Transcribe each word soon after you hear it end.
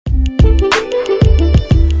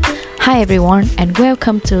Hi everyone and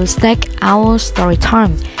welcome to Stack Our Story Time.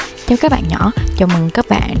 Chào các bạn nhỏ, chào mừng các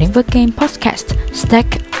bạn đến với kênh podcast Stack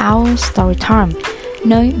Our Story Time,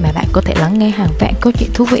 nơi mà bạn có thể lắng nghe hàng vạn câu chuyện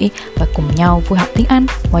thú vị và cùng nhau vui học tiếng Anh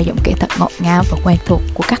qua giọng kể thật ngọt ngào và quen thuộc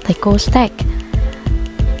của các thầy cô Stack.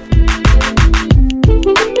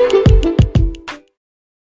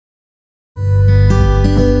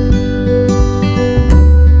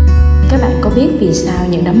 Các bạn có biết vì sao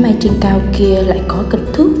những đám mây trên cao kia lại có kích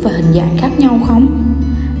thước và hình dạng khác nhau không?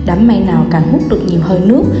 Đám mây nào càng hút được nhiều hơi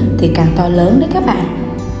nước thì càng to lớn đấy các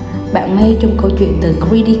bạn. Bạn mây trong câu chuyện The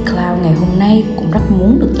Greedy Cloud ngày hôm nay cũng rất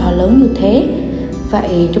muốn được to lớn như thế.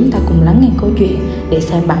 Vậy chúng ta cùng lắng nghe câu chuyện để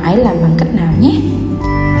xem bạn ấy làm bằng cách nào nhé.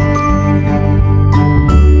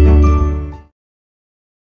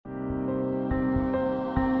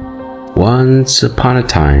 Once upon a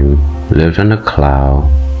time lived on a cloud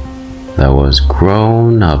that was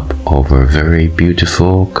grown up over a very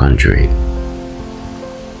beautiful country.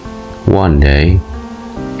 One day,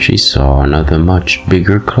 she saw another much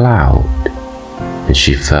bigger cloud, and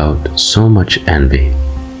she felt so much envy.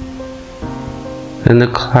 Then the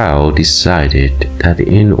cloud decided that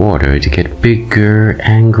in order to get bigger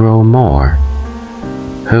and grow more,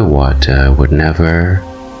 her water would never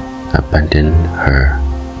abandon her,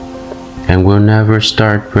 and will never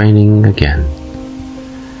start raining again.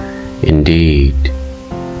 Indeed,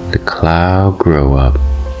 the cloud grew up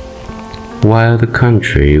while the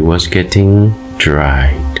country was getting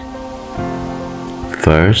dried.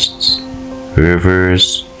 First,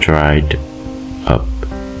 rivers dried up,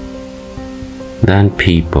 then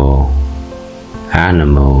people,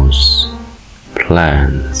 animals,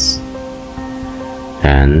 plants,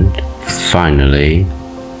 and finally,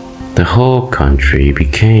 the whole country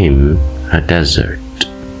became a desert.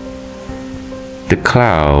 The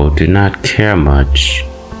cloud did not care much,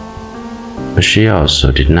 but she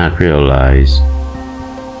also did not realize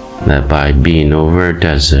that by being over a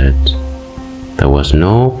desert, there was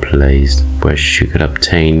no place where she could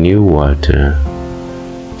obtain new water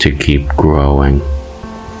to keep growing.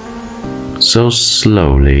 So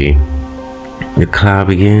slowly, the cloud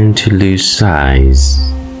began to lose size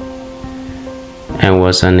and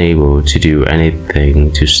was unable to do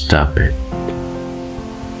anything to stop it.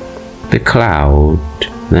 The cloud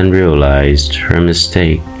then realized her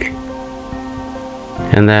mistake,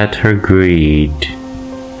 and that her greed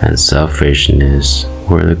and selfishness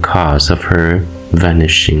were the cause of her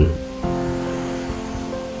vanishing.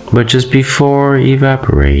 But just before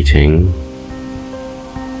evaporating,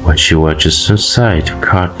 when she was just inside of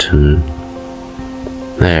cotton,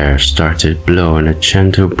 there started blowing a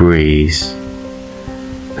gentle breeze.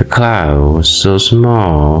 The cloud was so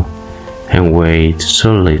small and weighed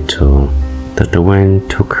so little that the wind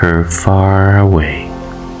took her far away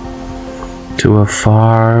to a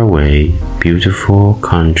faraway, beautiful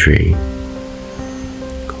country,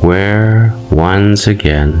 where once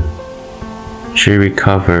again she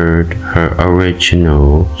recovered her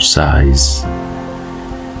original size.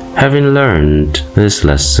 Having learned this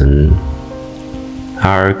lesson,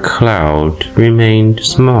 our cloud remained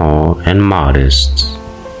small and modest,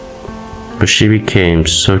 but she became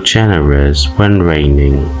so generous when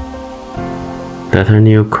raining that her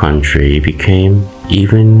new country became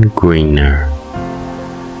even greener,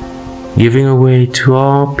 giving away to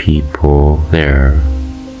all people there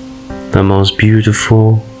the most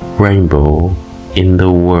beautiful rainbow in the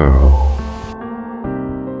world.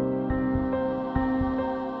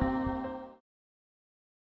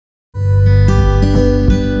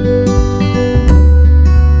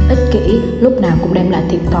 Ích kỷ lúc nào cũng đem lại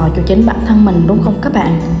thiệt thòi cho chính bản thân mình, đúng không các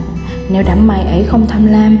bạn? Nếu đám mây ấy không tham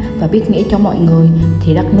lam và biết nghĩ cho mọi người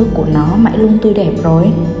thì đất nước của nó mãi luôn tươi đẹp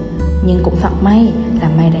rồi. Nhưng cũng thật may là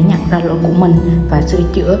mây đã nhận ra lỗi của mình và sửa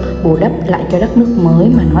chữa, bù đắp lại cho đất nước mới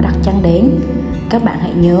mà nó đặt chân đến. Các bạn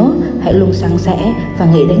hãy nhớ, hãy luôn san sẻ và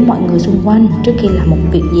nghĩ đến mọi người xung quanh trước khi làm một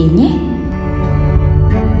việc gì nhé.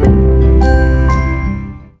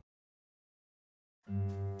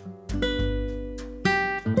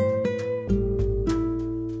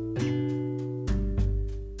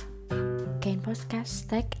 Kênh podcast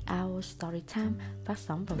Stack Our Story Time phát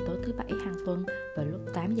sóng vào tối thứ Bảy hàng tuần vào lúc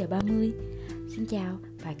 8:30. Xin chào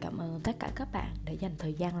và cảm ơn tất cả các bạn đã dành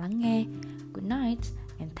thời gian lắng nghe. Good night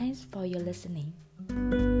and thanks for your listening.